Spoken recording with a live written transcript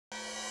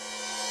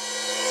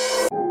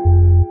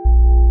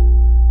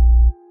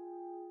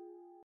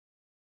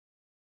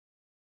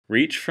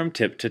Reach from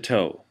tip to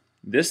toe.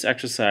 This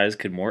exercise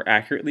could more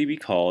accurately be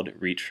called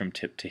reach from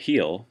tip to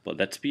heel, but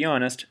let's be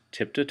honest,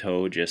 tip to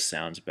toe just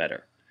sounds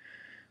better.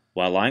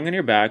 While lying on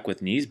your back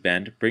with knees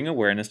bent, bring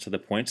awareness to the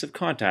points of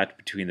contact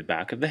between the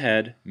back of the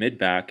head,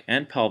 mid-back,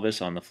 and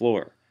pelvis on the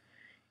floor.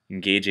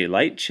 Engage a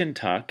light chin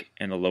tuck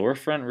and the lower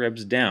front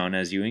ribs down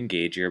as you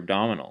engage your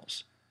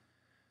abdominals.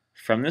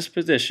 From this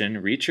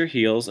position, reach your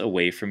heels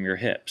away from your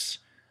hips.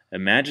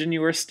 Imagine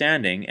you are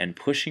standing and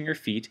pushing your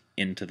feet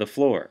into the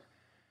floor.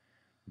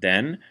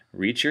 Then,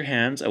 reach your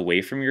hands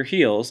away from your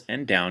heels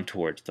and down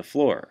towards the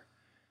floor.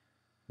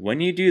 When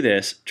you do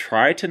this,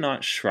 try to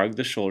not shrug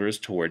the shoulders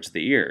towards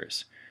the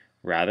ears.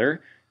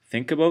 Rather,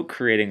 think about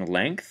creating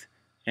length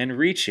and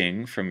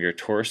reaching from your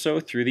torso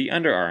through the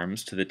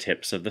underarms to the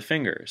tips of the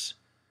fingers.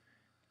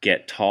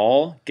 Get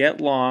tall, get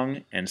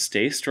long, and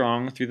stay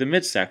strong through the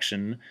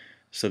midsection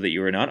so that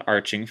you are not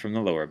arching from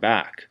the lower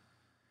back.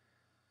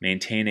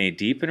 Maintain a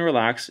deep and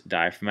relaxed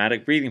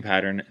diaphragmatic breathing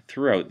pattern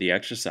throughout the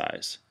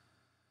exercise.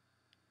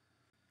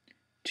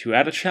 To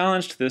add a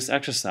challenge to this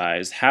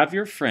exercise, have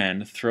your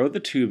friend throw the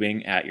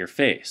tubing at your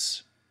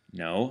face.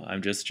 No,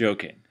 I'm just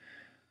joking.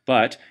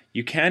 But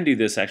you can do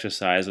this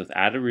exercise with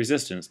added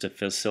resistance to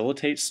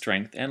facilitate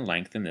strength and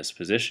length in this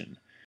position.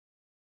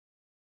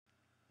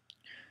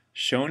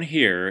 Shown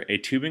here, a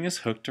tubing is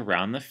hooked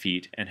around the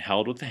feet and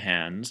held with the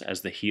hands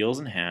as the heels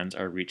and hands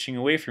are reaching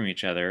away from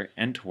each other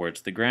and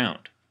towards the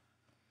ground.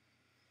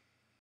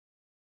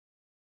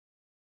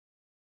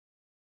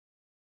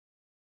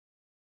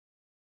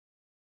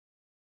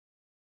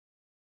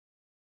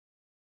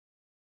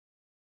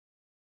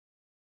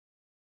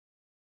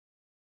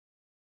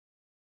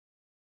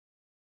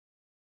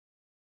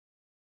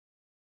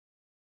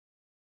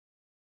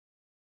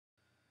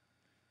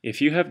 If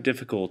you have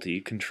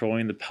difficulty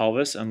controlling the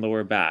pelvis and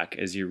lower back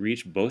as you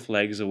reach both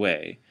legs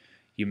away,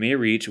 you may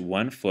reach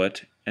one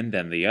foot and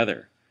then the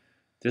other.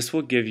 This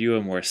will give you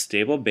a more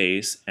stable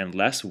base and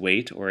less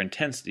weight or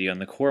intensity on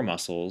the core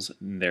muscles,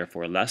 and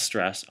therefore less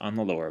stress on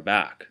the lower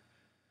back.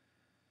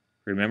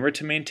 Remember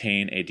to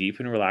maintain a deep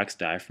and relaxed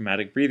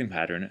diaphragmatic breathing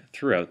pattern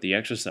throughout the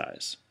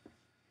exercise.